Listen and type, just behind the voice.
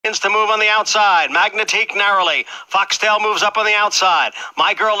begins to move on the outside. Magnetique narrowly. Foxtail moves up on the outside.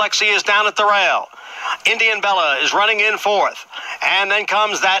 My Girl Lexi is down at the rail. Indian Bella is running in fourth. And then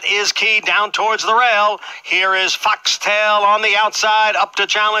comes That Is Key down towards the rail. Here is Foxtail on the outside, up to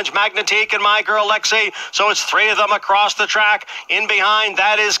challenge Magnetique and My Girl Lexi. So it's three of them across the track. In behind,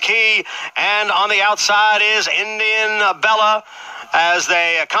 That Is Key. And on the outside is Indian Bella as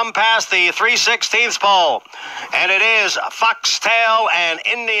they come past the 3/16 pole. And it is Foxtail and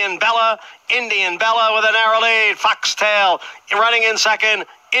Indian Bella. Indian Bella with a narrow lead. Foxtail running in second.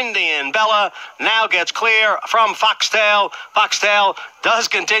 Indian Bella now gets clear from Foxtail. Foxtail does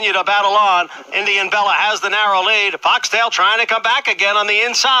continue to battle on. Indian Bella has the narrow lead. Foxtail trying to come back again on the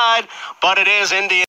inside, but it is Indian